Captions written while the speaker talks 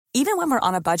Even when we're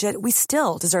on a budget, we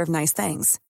still deserve nice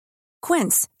things.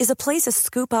 Quince is a place to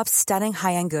scoop up stunning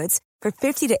high-end goods for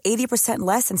 50 to 80%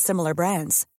 less than similar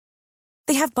brands.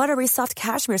 They have buttery soft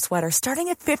cashmere sweaters starting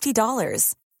at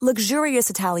 $50, luxurious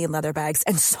Italian leather bags,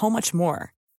 and so much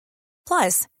more.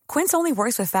 Plus, Quince only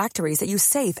works with factories that use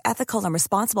safe, ethical, and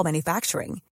responsible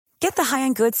manufacturing. Get the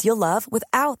high-end goods you'll love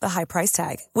without the high price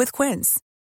tag with Quince.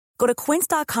 Go to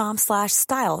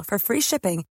quince.com/style for free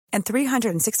shipping and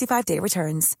 365-day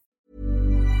returns.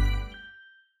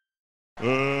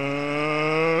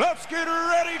 Let's get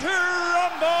ready to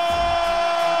rumble!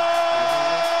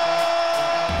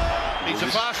 He's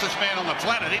the fastest man on the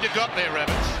planet. He'd have got there,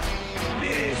 Rabbits.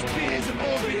 Beers, and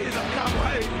more beers. I can't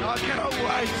wait. I cannot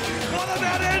wait. What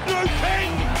about Andrew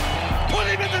King? Put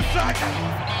him in the second.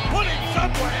 Put him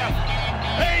somewhere.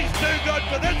 He's too good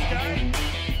for this game.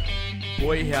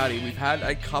 Boy howdy, we've had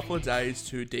a couple of days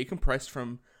to decompress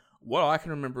from what I can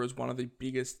remember as one of the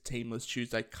biggest Teamless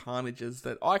Tuesday carnages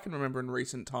that I can remember in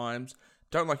recent times.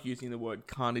 Don't like using the word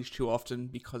carnage too often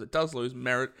because it does lose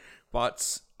merit,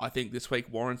 but I think this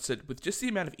week warrants it with just the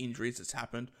amount of injuries that's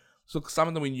happened. So some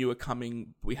of them we knew were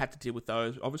coming, we had to deal with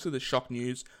those. Obviously the shock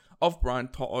news of Brian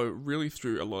To'o really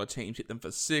threw a lot of teams, hit them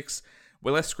for 6.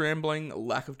 We're less scrambling,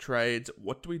 lack of trades.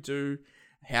 What do we do?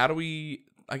 How do we,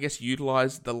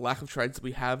 utilize the lack of trades that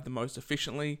we have the most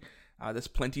efficiently? There's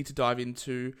plenty to dive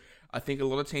into. I think a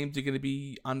lot of teams are going to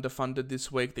be underfunded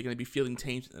this week. They're going to be fielding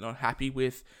teams that they're not happy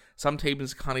with. Some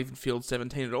teams can't even field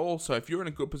 17 at all. So if you're in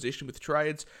a good position with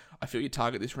trades, I feel you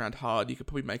target this round hard. You could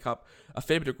probably make up a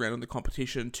fair bit of ground in the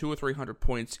competition. 200 or 300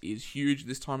 points is huge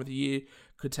this time of the year.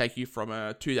 Could take you from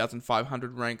a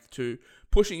 2,500 rank to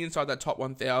pushing inside that top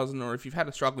 1,000. Or if you've had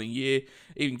a struggling year,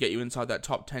 even get you inside that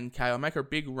top 10k. I'll make a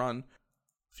big run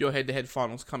for your head-to-head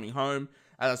finals coming home.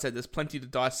 As I said, there's plenty to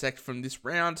dissect from this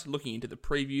round, looking into the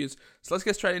previews. So let's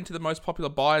get straight into the most popular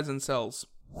buys and sells.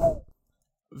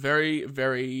 Very,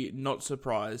 very not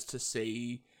surprised to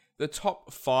see the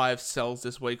top 5 sells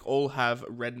this week all have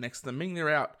red next to them, meaning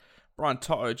they're out. Brian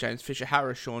To'o, James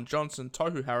Fisher-Harris, Shaun Johnson,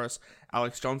 Tohu Harris,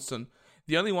 Alex Johnston.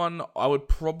 The only one I would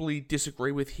probably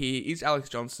disagree with here is Alex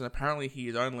Johnston. Apparently he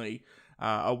is only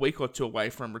a week or two away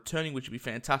from returning, which would be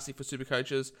fantastic for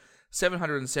Supercoaches.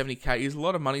 770k is a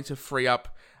lot of money to free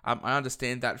up. I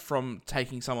understand that from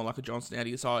taking someone like a Johnston out of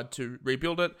your side to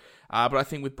rebuild it. But I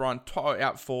think with Brian To'o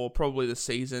out for probably the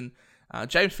season,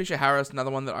 James Fisher-Harris, another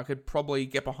one that I could probably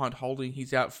get behind holding.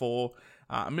 He's out for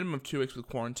a minimum of 2 weeks with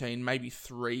quarantine, maybe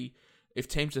 3. If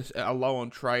teams are low on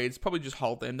trades, probably just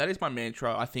hold them. That is my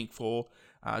mantra, I think, for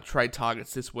trade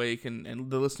targets this week. And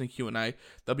the listener Q&A,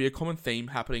 there'll be a common theme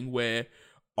happening where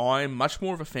I'm much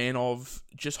more of a fan of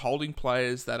just holding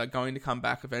players that are going to come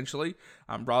back eventually,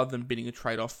 rather than bidding a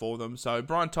trade-off for them. So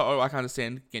Brian To'o, I can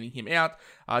understand getting him out.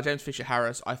 James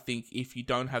Fisher-Harris, I think if you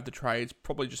don't have the trades,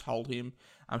 probably just hold him.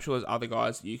 I'm sure there's other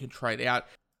guys that you can trade out.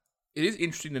 It is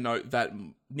interesting to note that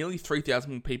nearly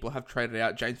 3,000 people have traded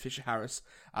out James Fisher-Harris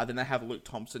than they have Luke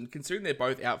Thompson. Considering they're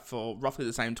both out for roughly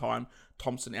the same time,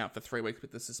 Thompson out for 3 weeks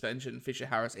with the suspension,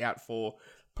 Fisher-Harris out for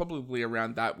probably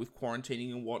around that with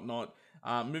quarantining and whatnot.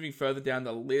 Moving further down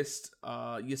the list,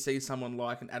 you see someone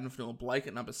like an Adam Fanua-Blake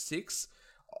at number 6.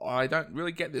 I don't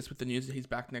really get this with the news that he's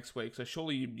back next week, so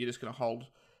surely you're just going to hold,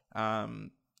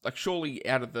 surely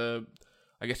out of the,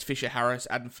 Fisher-Harris,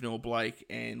 Adam Fanua-Blake,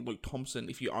 and Luke Thompson,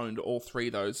 if you owned all 3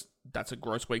 of those, that's a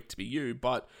gross week to be you,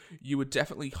 but you would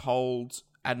definitely hold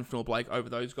Adam Fanua-Blake over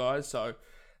those guys, so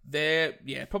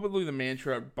probably the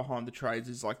mantra behind the trades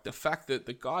is like the fact that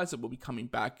the guys that will be coming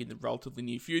back in the relatively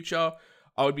near future,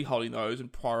 I would be holding those and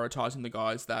prioritising the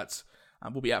guys that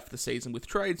will be out for the season with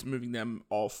trades, moving them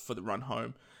off for the run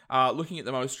home. Looking at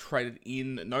the most traded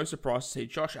in, no surprise to see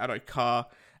Josh Addo-Carr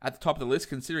at the top of the list,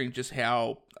 considering just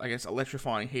how,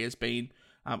 electrifying he has been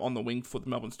on the wing for the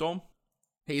Melbourne Storm.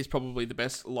 He is probably the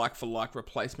best like-for-like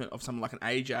replacement of someone like an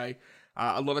AJ.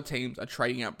 A lot of teams are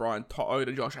trading out Brian To'o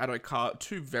to Josh Addo-Carr,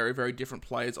 2 very, very different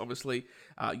players, obviously.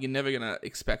 You're never going to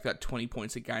expect that 20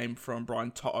 points a game from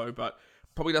Brian To'o, but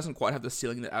probably doesn't quite have the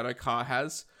ceiling that Addo-Carr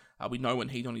has. We know when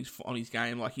he's on his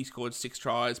game, he scored 6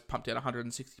 tries, pumped out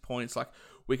 160 points.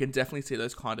 We can definitely see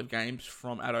those kind of games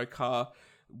from Addo-Carr.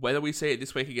 Whether we see it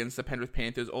this week against the Penrith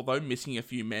Panthers, although missing a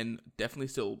few men, definitely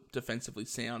still defensively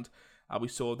sound. We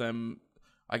saw them,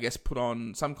 put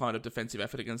on some kind of defensive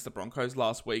effort against the Broncos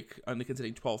last week, only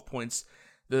conceding 12 points.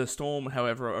 The Storm,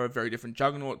 however, are a very different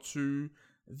juggernaut to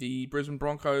the Brisbane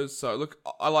Broncos. So, look,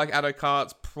 I like Addo-Carr.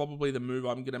 It's probably the move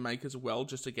I'm going to make as well,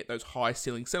 just to get those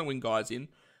high-ceiling centre wing guys in.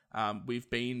 We've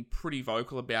been pretty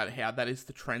vocal about how that is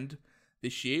the trend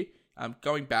this year.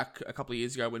 Going back a couple of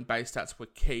years ago when base stats were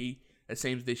key, it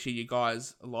seems this year you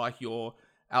guys like your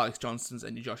Alex Johnsons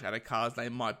and your Josh Adokars, they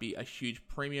might be a huge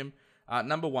premium.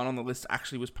 Number 1 on the list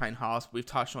actually was Payne Haas. We've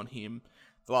touched on him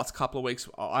the last couple of weeks.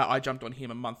 I jumped on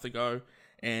him a month ago,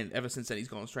 and ever since then he's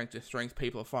gone strength to strength.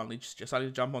 People are finally just starting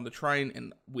to jump on the train,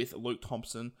 and with Luke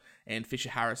Thompson and Fisher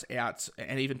Harris out,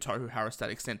 and even Tohu Harris to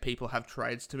that extent, people have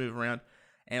trades to move around,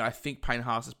 and I think Payne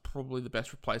Haas is probably the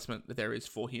best replacement that there is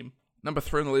for him. Number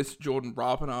 3 on the list, Jordan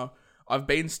Rapana. I've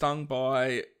been stung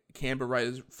by Canberra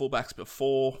Raiders fullbacks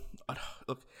before.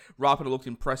 Look, Rapana looked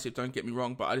impressive, don't get me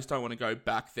wrong, but I just don't want to go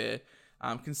back there.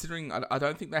 Considering I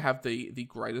don't think they have the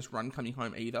greatest run coming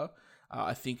home either.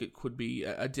 I think it could be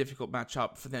a difficult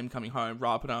matchup for them coming home.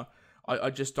 Rapana, I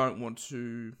just don't want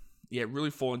to really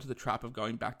fall into the trap of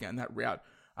going back down that route.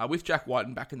 With Jack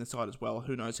Whiten back in the side as well,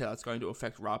 who knows how that's going to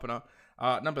affect Rapana.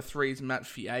 Number 3 is Matt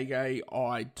Fiage.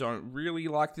 I don't really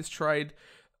like this trade.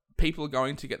 People are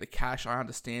going to get the cash, I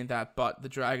understand that, but the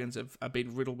Dragons have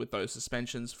been riddled with those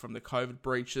suspensions from the COVID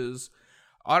breaches.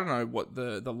 I don't know what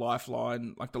the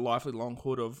lifeline, like the lively long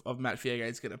hood of Matt Fiage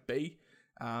is going to be.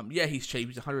 He's cheap.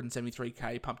 He's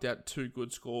 173k, pumped out 2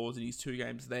 good scores in his 2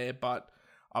 games there, but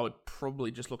I would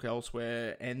probably just look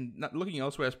elsewhere. And looking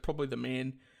elsewhere is probably the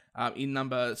man in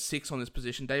number 6 on this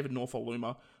position, David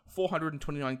Norfoluma,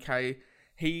 429k.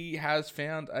 He has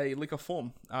found a lick of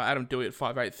form. Adam Doueihi at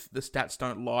 5'8", the stats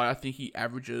don't lie. I think he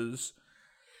averages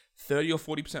 30 or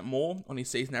 40% more on his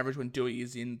season average when Doueihi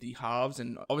is in the halves,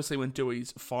 and obviously when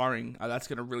Doueihi's firing, that's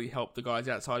going to really help the guys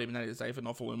outside him, and that is David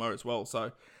Norfoluma as well.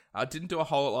 So, didn't do a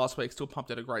whole lot last week, still pumped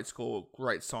out a great score,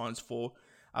 great signs for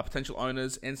potential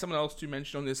owners. And someone else to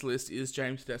mention on this list is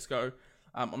James Tedesco.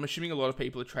 I'm assuming a lot of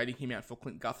people are trading him out for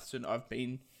Clint Gutherson. I've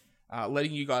been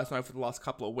letting you guys know for the last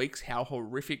couple of weeks how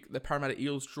horrific the Parramatta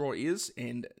Eels draw is,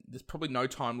 and there's probably no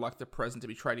time like the present to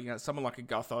be trading out someone like a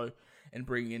Gutho and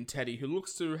bringing in Teddy, who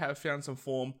looks to have found some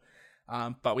form,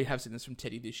 but we have seen this from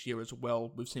Teddy this year as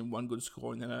well. We've seen 1 good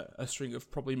score and then a string of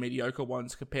probably mediocre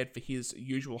ones compared for his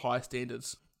usual high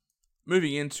standards.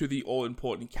 Moving into the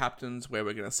all-important captains, where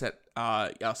we're going to set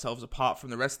ourselves apart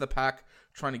from the rest of the pack,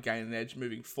 trying to gain an edge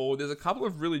moving forward. There's a couple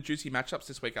of really juicy matchups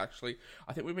this week, actually.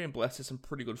 I think we've been blessed with some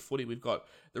pretty good footy. We've got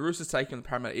the Roosters taking on the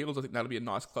Parramatta Eagles. I think that'll be a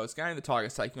nice close game. The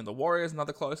Tigers taking on the Warriors,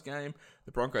 another close game.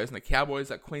 The Broncos and the Cowboys,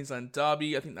 that Queensland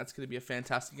derby. I think that's going to be a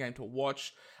fantastic game to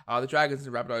watch. The Dragons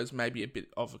and Rabbitohs may be a bit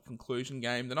of a conclusion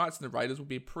game. The Knights and the Raiders will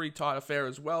be a pretty tight affair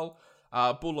as well.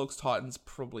 Bulldogs, Titans,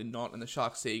 probably not. And the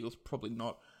Sharks, Sea Eagles, probably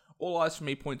not. All eyes for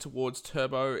me point towards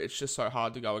Turbo. It's just so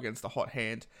hard to go against the hot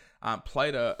hand.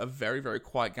 Played a very, very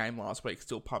quiet game last week.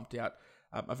 Still pumped out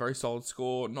a very solid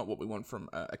score. Not what we want from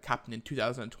a captain in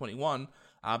 2021.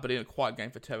 But in a quiet game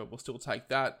for Turbo, we'll still take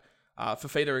that.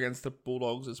 Fafita against the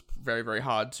Bulldogs is very, very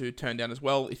hard to turn down as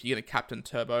well. If you're going to captain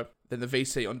Turbo, then the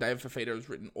VC on David Fafita is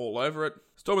written all over it.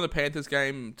 Storm and the Panthers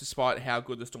game, despite how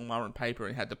good the Storm are on paper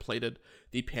and how depleted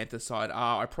the Panthers side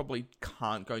are, I probably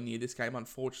can't go near this game,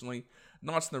 unfortunately.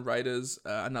 Knights and the Raiders,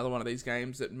 another one of these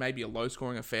games that may be a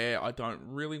low-scoring affair. I don't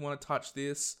really want to touch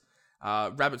this.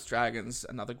 Rabbits Dragons,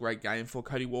 another great game for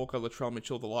Cody Walker, Latrell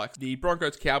Mitchell, the likes. The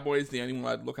Broncos Cowboys, the only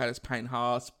one I'd look at is Payne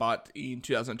Haas, but in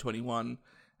 2021,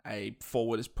 a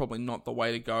forward is probably not the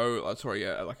way to go.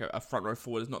 A front row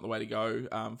forward is not the way to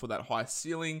go for that high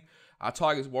ceiling.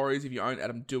 Tigers Warriors, if you own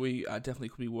Adam Doueihi, definitely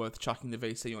could be worth chucking the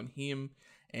VC on him.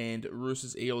 And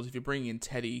Roosters Eels, if you bring in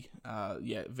Teddy,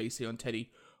 VC on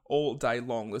Teddy all day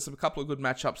long. There's a couple of good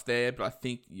matchups there, but I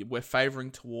think we're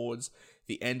favouring towards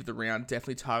the end of the round,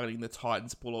 definitely targeting the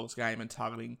Titans Bulldogs game and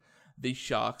targeting the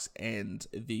Sharks and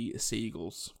the Sea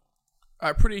Eagles.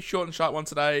 Pretty short and sharp one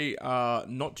today.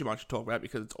 Not too much to talk about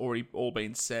because it's already all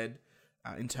been said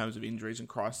in terms of injuries and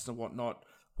crisis and whatnot.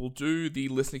 We'll do the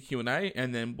listener Q&A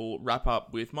and then we'll wrap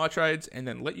up with my trades and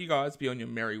then let you guys be on your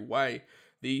merry way.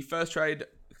 The first trade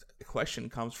question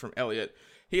comes from Elliot.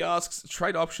 He asks,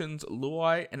 trade options,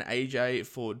 Luai and AJ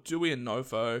for Doueihi and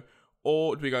Nofo,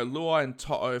 or do we go Luai and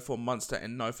To'o for Munster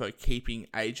and Nofo keeping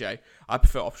AJ? I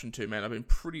prefer option 2, man. I've been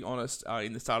pretty honest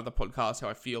in the start of the podcast how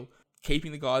I feel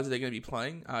keeping the guys that they're going to be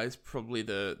playing is probably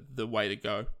the way to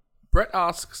go. Brett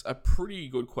asks a pretty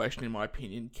good question in my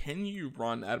opinion. Can you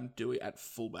run Adam Doueihi at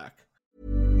fullback?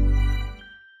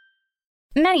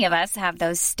 Many of us have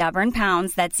those stubborn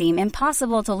pounds that seem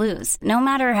impossible to lose, no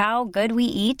matter how good we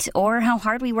eat or how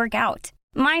hard we work out.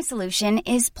 My solution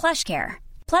is PlushCare.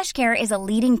 PlushCare is a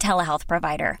leading telehealth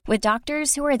provider with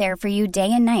doctors who are there for you day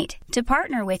and night to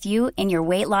partner with you in your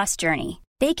weight loss journey.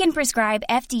 They can prescribe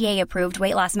FDA-approved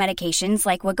weight loss medications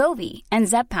like Wegovy and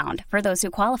Zepbound for those who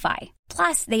qualify.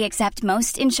 Plus, they accept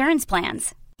most insurance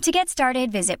plans. To get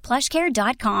started, visit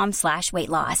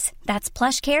plushcare.com/weightloss. That's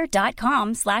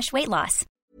plushcare.com/weightloss.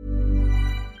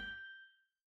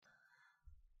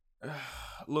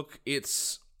 Look,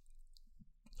 it's...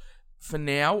 For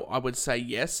now, I would say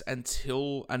yes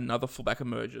until another fullback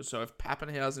emerges. So if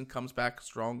Pappenhausen comes back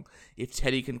strong, if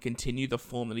Teddy can continue the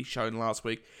form that he showed last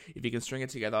week, if he can string it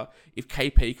together, if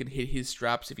KP can hit his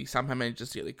straps, if he somehow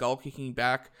manages to get the goal kicking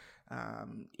back,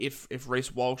 if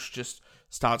Reece Walsh just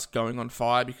starts going on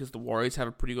fire because the Warriors have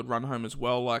a pretty good run home as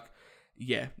well,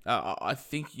 I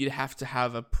think you'd have to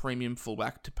have a premium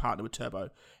fullback to partner with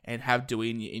Turbo and have Dewey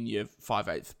in your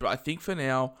 5/8. But I think for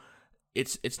now,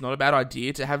 it's not a bad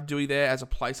idea to have Dewey there as a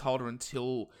placeholder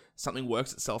until something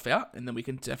works itself out, and then we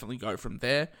can definitely go from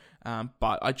there.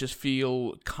 But I just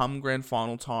feel come grand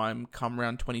final time, come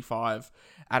round 25,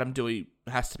 Adam Dewey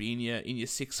has to be in your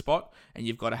 6th spot, and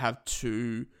you've got to have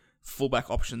 2 fullback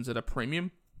options at a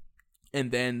premium.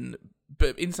 And then,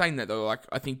 but in saying that though,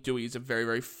 I think Dewey is a very,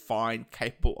 very fine,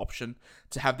 capable option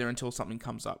to have there until something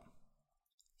comes up.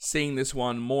 Seeing this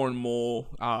one more and more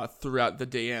throughout the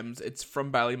DMs. It's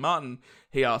from Bailey Martin.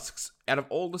 He asks, out of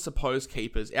all the supposed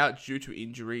keepers out due to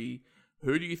injury,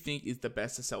 who do you think is the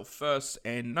best to sell first?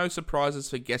 And no surprises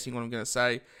for guessing what I'm going to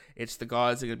say. It's the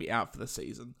guys that are going to be out for the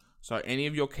season. So any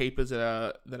of your keepers that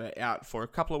are out for a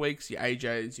couple of weeks, your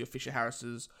AJs, your Fisher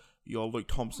Harrises, your Luke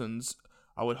Thompsons,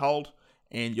 I would hold.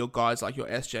 And your guys like your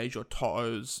SJs, your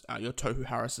To'os, your Tohu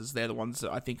Harrises, they're the ones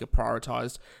that I think are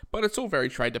prioritised. But it's all very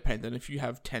trade dependent. If you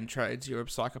have 10 trades, you're a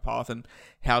psychopath, and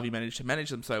how have you managed to manage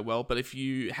them so well? But if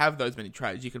you have those many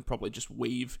trades, you can probably just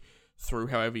weave through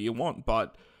however you want.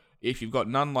 But if you've got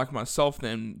none like myself,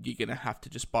 then you're going to have to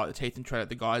just bite the teeth and trade out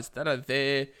the guys that are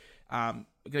there. Going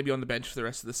to be on the bench for the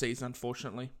rest of the season,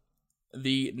 unfortunately.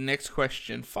 The next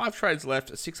question, 5 trades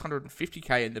left,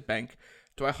 650k in the bank.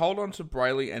 Do I hold on to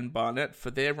Brayley and Barnett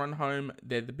for their run home?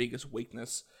 They're the biggest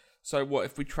weakness. So what,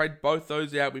 if we trade both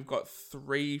those out, we've got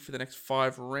 3 for the next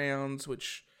 5 rounds,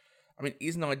 which, I mean,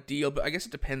 isn't ideal, but I guess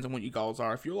it depends on what your goals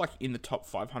are. If you're like in the top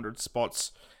 500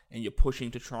 spots and you're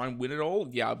pushing to try and win it all,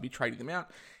 yeah, I'd be trading them out.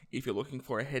 If you're looking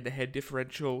for a head-to-head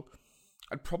differential,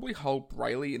 I'd probably hold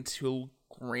Brayley until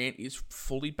Grant is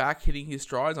fully back hitting his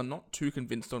strides. I'm not too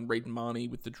convinced on Reid and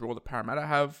Marnie with the draw that Parramatta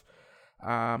have.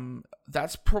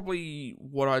 That's probably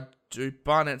what I'd do.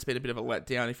 Barnett's been a bit of a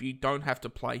letdown. If you don't have to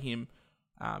play him,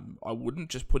 I wouldn't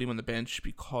just put him on the bench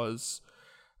because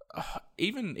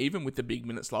even with the big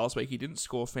minutes last week, he didn't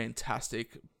score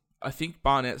fantastic. I think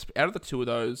Barnett's, out of the two of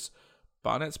those,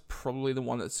 Barnett's probably the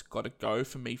one that's got to go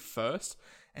for me first.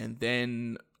 And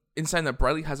then, in saying that,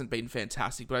 Brayley hasn't been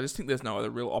fantastic, but I just think there's no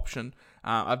other real option.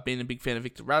 I've been a big fan of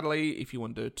Victor Radley, if you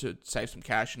wanted to save some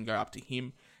cash and go up to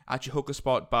him at your hooker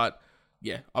spot. But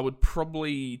yeah, I would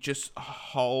probably just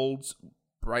hold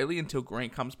Brayley until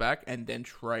Grant comes back and then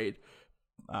trade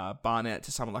Barnett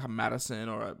to someone like a Madison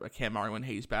or a Cam Murray when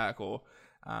he's back, or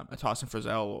a Tyson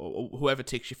Frizzell, or whoever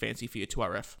ticks your fancy for your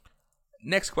 2RF.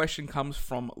 Next question comes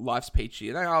from Life's Peachy,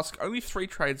 and they ask, only 3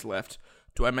 trades left.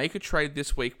 Do I make a trade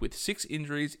this week with 6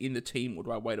 injuries in the team, or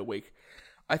do I wait a week?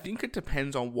 I think it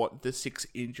depends on what the 6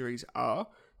 injuries are.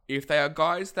 If they are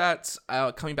guys that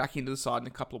are coming back into the side in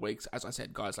a couple of weeks, as I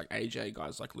said, guys like AJ,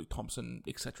 guys like Luke Thompson,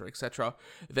 etc.,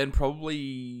 then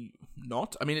probably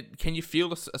not. I mean, can you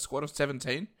field a squad of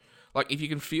 17? Like, if you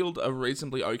can field a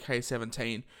reasonably okay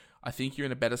 17, I think you're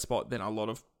in a better spot than a lot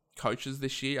of coaches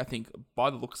this year. I think by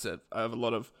the looks of a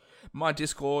lot of my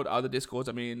Discord, other Discords,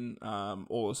 I mean,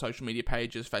 all the social media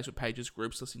pages, Facebook pages,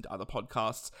 groups, listening to other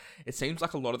podcasts, it seems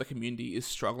like a lot of the community is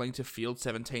struggling to field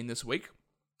 17 this week.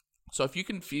 So if you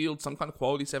can field some kind of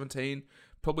quality 17,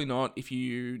 probably not. If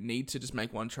you need to just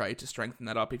make one trade to strengthen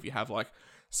that up, if you have like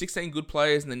 16 good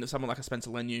players and then someone like a Spencer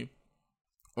Leniu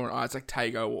or an Isaac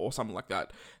Tago or something like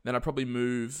that, then I'd probably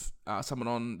move someone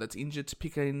on that's injured to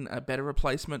pick in a better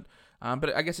replacement.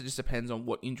 But I guess it just depends on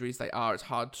what injuries they are. It's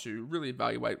hard to really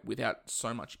evaluate without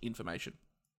so much information.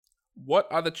 What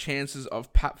are the chances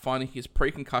of Pap finding his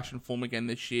pre-concussion form again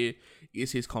this year?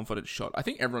 Is his confidence shot? I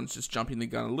think everyone's just jumping the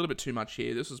gun a little bit too much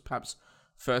here. This was Pap's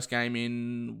first game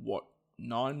in,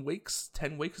 9 weeks,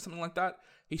 10 weeks or something like that.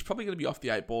 He's probably going to be off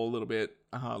the 8 ball a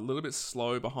little bit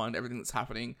slow behind everything that's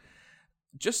happening.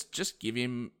 Just give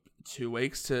him 2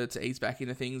 weeks to ease back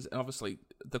into things. And obviously,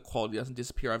 the quality doesn't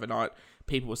disappear overnight.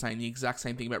 People were saying the exact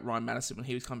same thing about Ryan Madison when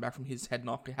he was coming back from his head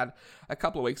knock. He had a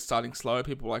couple of weeks starting slow.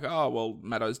 People were like, oh, well,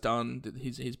 Maddo's done.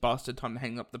 He's busted. Time to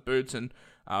hang up the boots. And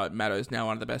Maddo's now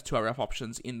one of the best 2RF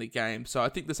options in the game. So I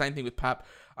think the same thing with Pap.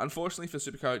 Unfortunately for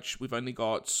Supercoach, we've only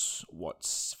got,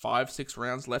 5-6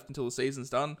 rounds left until the season's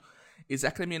done. Is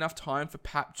that going to be enough time for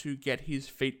Pap to get his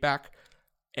feet back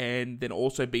and then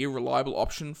also be a reliable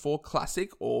option for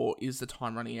Classic, or is the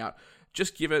time running out?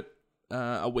 Just give it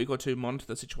a week or two, monitor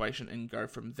the situation, and go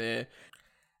from there.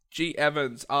 G.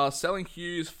 Evans, are selling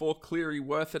Hughes for Cleary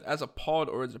worth it as a pod,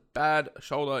 or is it bad?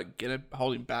 Shoulder,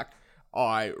 hold him back.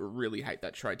 I really hate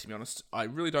that trade, to be honest. I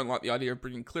really don't like the idea of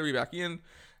bringing Cleary back in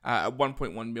at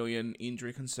 1.1 million,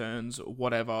 injury concerns,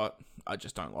 whatever. I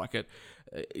just don't like it.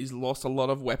 He's lost a lot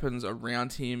of weapons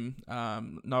around him.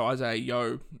 No Isaiah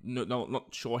Yeo,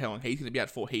 not sure how long he's going to be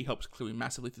out for. He helps Cleary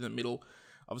massively through the middle.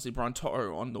 Obviously, Brian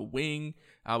Toto on the wing.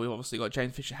 We've obviously got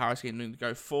James Fisher-Harris getting to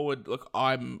go forward. Look,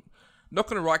 I'm not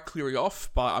going to write Cleary off,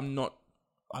 but I'm not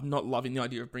loving the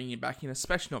idea of bringing him back in,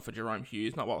 especially not for Jerome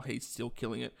Hughes, not while he's still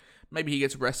killing it. Maybe he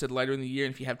gets rested later in the year,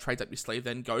 and if you have trades up your sleeve,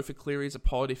 then go for Cleary as a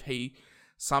pod if he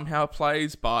somehow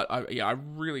plays, but I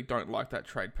really don't like that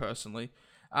trade personally.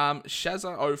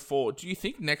 Shazza04, do you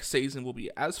think next season will be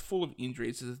as full of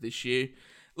injuries as this year?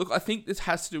 Look, I think this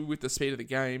has to do with the speed of the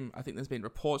game. I think there's been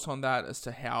reports on that as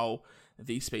to how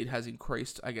the speed has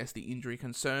increased, I guess, the injury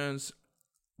concerns.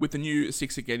 With the new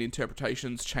 6 again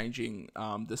interpretations changing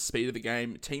the speed of the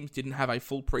game, teams didn't have a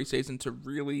full preseason to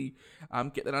really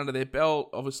get that under their belt.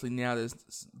 Obviously now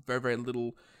there's very, very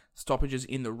little stoppages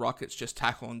in the ruck. It's just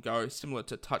tackle and go, similar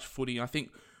to touch footy. I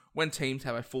think when teams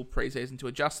have a full preseason to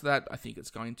adjust to that, I think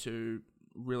it's going to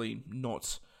really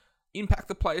not impact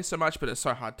the players so much, but it's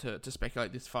so hard to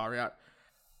speculate this far out.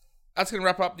 That's going to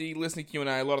wrap up the listener Q&A.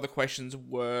 A lot of the questions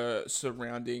were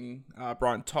surrounding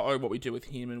Brian Toto, what we do with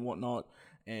him and whatnot.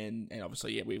 And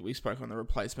obviously, yeah, we spoke on the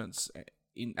replacements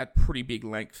at pretty big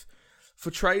length. For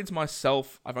trades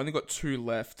myself, I've only got 2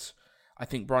 left. I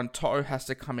think Brian Toto has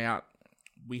to come out.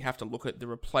 We have to look at the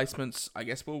replacements. I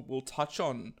guess we'll touch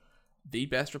on the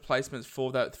best replacements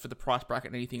for the price bracket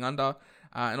and anything under.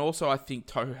 And also, I think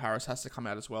Tohu Harris has to come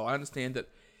out as well. I understand that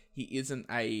he isn't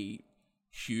a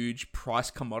huge price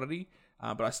commodity,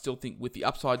 but I still think with the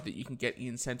upside that you can get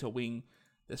in centre wing,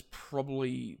 there's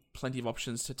probably plenty of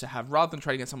options to have. Rather than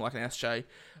trading against someone like an SJ,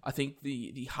 I think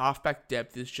the halfback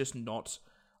depth is just not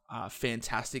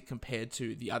fantastic compared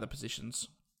to the other positions.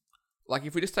 Like,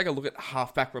 if we just take a look at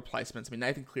halfback replacements, I mean,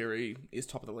 Nathan Cleary is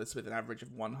top of the list with an average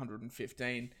of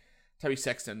 115. Toby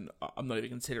Sexton, I'm not even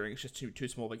considering. It's just too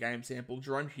small of a game sample.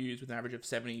 Jerome Hughes with an average of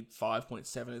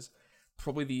 75.7 is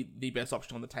probably the best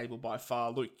option on the table by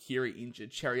far. Luke Keary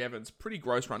injured. Cherry Evans, pretty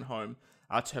gross run home.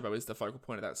 Turbo is the focal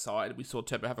point of that side. We saw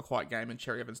Turbo have a quiet game and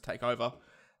Cherry Evans take over.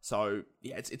 So,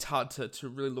 yeah, it's hard to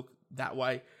really look that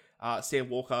way. Sam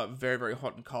Walker, very, very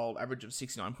hot and cold, average of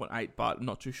 69.8, but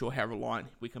not too sure how reliant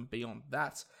we can be on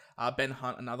that. Ben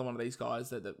Hunt, another one of these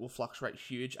guys that will fluctuate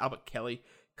huge. Albert Kelly,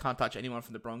 can't touch anyone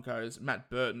from the Broncos. Matt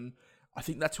Burton, I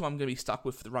think that's who I'm going to be stuck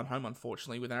with for the run home,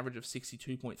 unfortunately, with an average of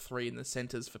 62.3 in the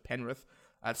centres for Penrith.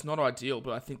 It's not ideal,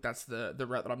 but I think that's the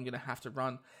route that I'm going to have to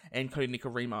run. And Cody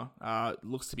Nikorima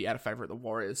looks to be out of favour at the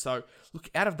Warriors. So, look,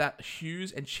 out of that,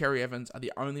 Hughes and Cherry Evans are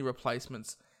the only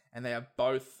replacements, and they are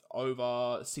both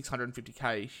over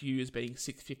 650k. Hughes being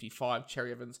 655,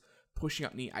 Cherry Evans pushing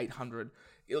up near 800.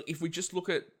 If we just look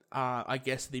at, I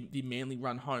guess, the Manly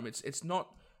run home, it's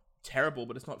not terrible,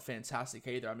 but it's not fantastic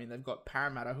either. I mean, they've got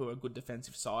Parramatta, who are a good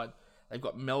defensive side. They've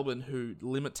got Melbourne, who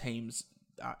limit teams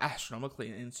astronomically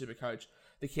in Supercoach.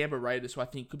 The Canberra Raiders, who I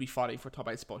think could be fighting for a top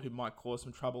 8 spot, who might cause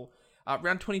some trouble.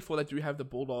 Round 24, they do have the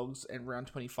Bulldogs, and round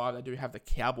 25, they do have the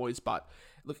Cowboys. But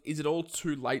look, is it all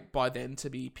too late by then to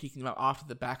be picking them up after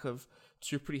the back of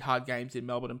 2 pretty hard games in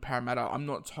Melbourne and Parramatta? I'm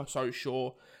not so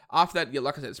sure. After that, yeah,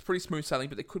 like I said, it's pretty smooth sailing,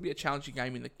 but there could be a challenging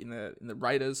game in the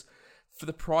Raiders. For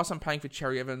the price I'm paying for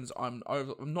Cherry Evans, I'm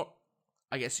not,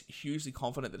 I guess, hugely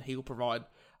confident that he will provide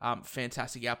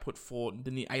fantastic output for the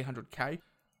near 800k.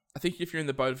 I think if you're in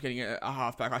the boat of getting a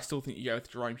halfback, I still think you go with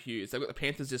Jerome Hughes. They've got the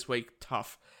Panthers this week,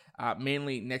 tough.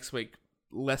 Manly next week,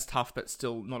 less tough, but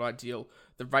still not ideal.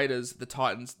 The Raiders, the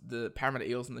Titans, the Parramatta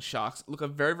Eels, and the Sharks look a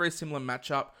very, very similar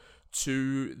matchup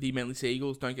to the Manly Sea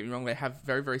Eagles. Don't get me wrong, they have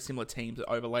very, very similar teams that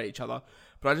overlay each other.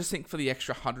 But I just think for the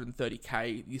extra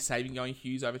 130k, you're saving going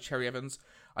Hughes over Cherry Evans.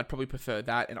 I'd probably prefer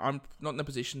that, and I'm not in a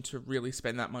position to really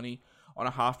spend that money on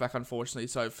a halfback, unfortunately.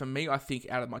 So for me, I think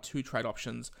out of my 2 trade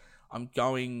options, I'm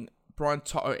going Brian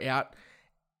Toto out.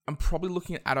 I'm probably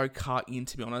looking at Addo Carr in,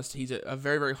 to be honest. He's a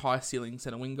very, very high ceiling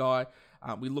centre wing guy.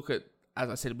 We look at, as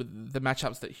I said, with the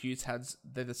matchups that Hughes has,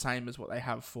 they're the same as what they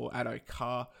have for Addo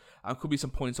Carr. Could be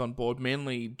some points on board.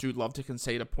 Manly do love to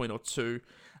concede a point or 2.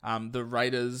 The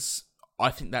Raiders, I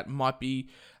think that might be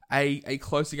a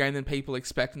closer game than people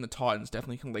expect, and the Titans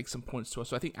definitely can leak some points to us.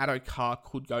 So I think Addo Carr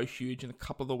could go huge in a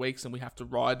couple of the weeks, and we have to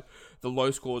ride the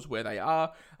low scores where they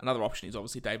are. Another option is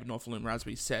obviously David Norfolum, as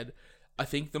we said. I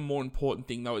think the more important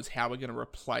thing, though, is how we're going to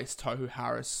replace Tohu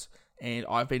Harris, and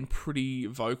I've been pretty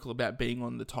vocal about being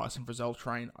on the Tyson Frizzell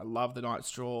train. I love the Night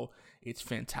Straw. It's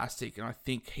fantastic, and I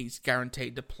think he's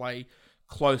guaranteed to play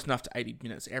close enough to 80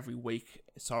 minutes every week.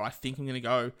 So I think I'm going to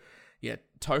go,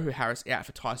 Tohu Harris out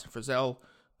for Tyson Frizell,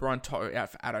 Brian To'o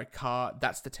out for Addo Carr.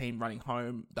 That's the team running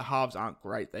home. The halves aren't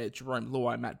great. They're Jerome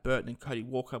Luai, Matt Burton, and Cody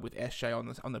Walker with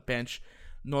SJ on the bench.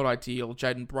 Not ideal.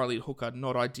 Jaden Briley at hooker,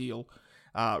 not ideal.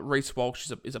 Reece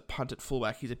Walsh is a punt at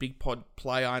fullback. He's a big pod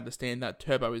player. I understand that.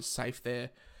 Turbo is safe there.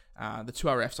 The two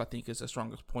RFs, I think, is the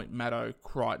strongest point. Maddo,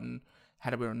 Crichton,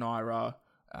 Hadawira Naira.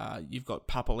 You've got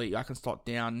Papali, I can slot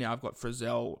down. Now I've got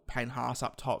Frizzell, Payne Haas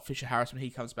up top, Fisher Harris when he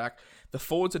comes back. The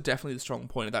forwards are definitely the strong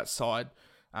point of that side.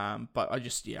 But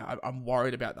I'm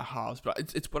worried about the halves.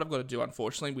 But it's what I've got to do,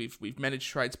 unfortunately. We've managed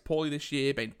trades poorly this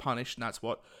year, been punished, and that's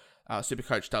what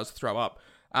Supercoach does throw up.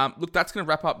 Look, that's going to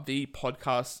wrap up the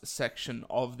podcast section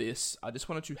of this. I just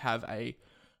wanted to have a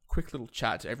quick little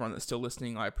chat to everyone that's still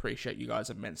listening. I appreciate you guys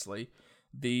immensely.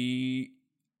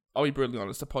 I'll be brutally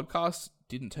honest, the podcast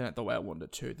didn't turn out the way I wanted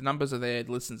it to. The numbers are there,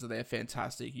 the listens are there,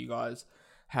 fantastic. You guys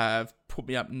have put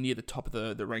me up near the top of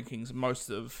the rankings most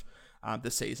of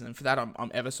the season, and for that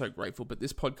I'm ever so grateful. But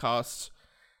this podcast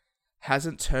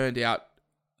hasn't turned out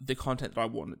the content that I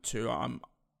wanted it to.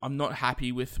 I'm not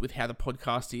happy with how the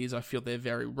podcast is. I feel they're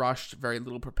very rushed, very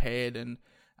little prepared, and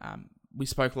we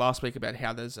spoke last week about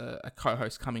how there's a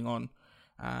co-host coming on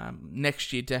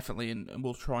next year, definitely, and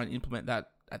we'll try and implement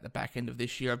that at the back end of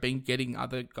this year. I've been getting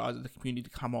other guys in the community to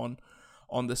come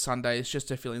on the Sundays just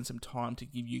to fill in some time to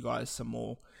give you guys some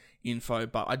more info,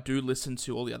 but I do listen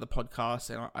to all the other podcasts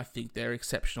and I think they're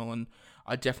exceptional, and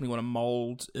I definitely want to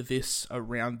mold this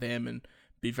around them and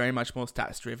be very much more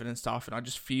stats driven and stuff, and I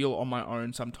just feel on my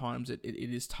own sometimes it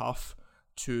is tough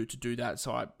to do that.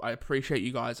 So I appreciate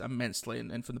you guys immensely,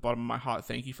 and from the bottom of my heart,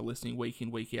 thank you for listening week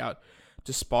in, week out,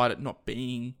 despite it not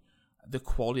being the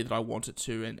quality that I want it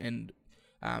to. And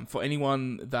for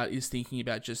anyone that is thinking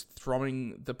about just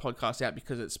throwing the podcast out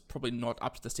because it's probably not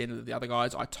up to the standard of the other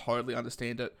guys, I totally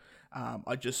understand it. I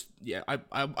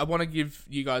want to give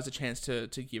you guys a chance to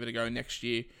give it a go next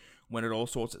year when it all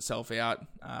sorts itself out.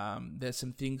 There's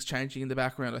some things changing in the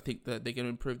background. I think that they're going to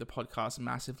improve the podcast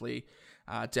massively.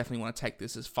 Definitely want to take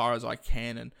this as far as I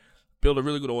can and build a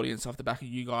really good audience off the back of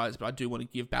you guys, but I do want to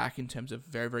give back in terms of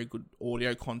very, very good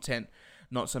audio content,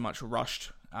 not so much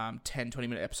rushed 10,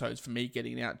 20-minute episodes for me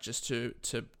getting out just to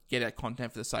get out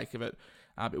content for the sake of it.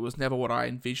 It was never what I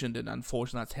envisioned, and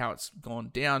unfortunately that's how it's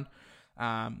gone down.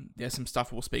 There's some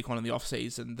stuff we'll speak on in the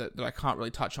off-season that I can't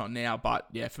really touch on now, but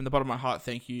yeah, from the bottom of my heart,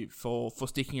 thank you for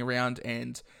sticking around,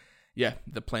 and yeah,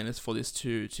 the plan is for this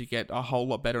to get a whole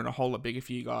lot better and a whole lot bigger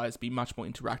for you guys, be much more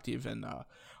interactive, and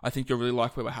I think you'll really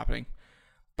like where we're happening.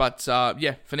 But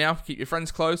yeah, for now, keep your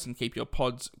friends close and keep your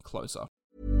pods closer.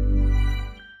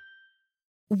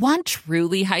 Want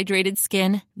truly hydrated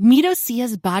skin? Meet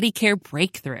Osea's Body Care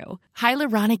Breakthrough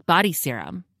Hyaluronic Body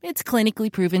Serum. It's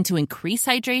clinically proven to increase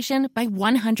hydration by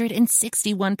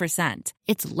 161%.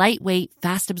 It's lightweight,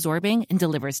 fast-absorbing, and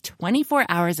delivers 24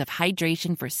 hours of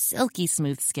hydration for silky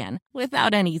smooth skin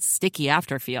without any sticky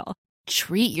afterfeel.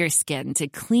 Treat your skin to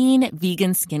clean,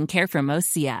 vegan skincare from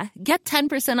Osea. Get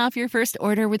 10% off your first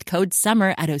order with code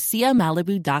SUMMER at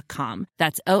OseaMalibu.com.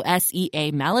 That's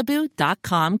OSEA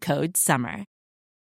Malibu.com, code SUMMER.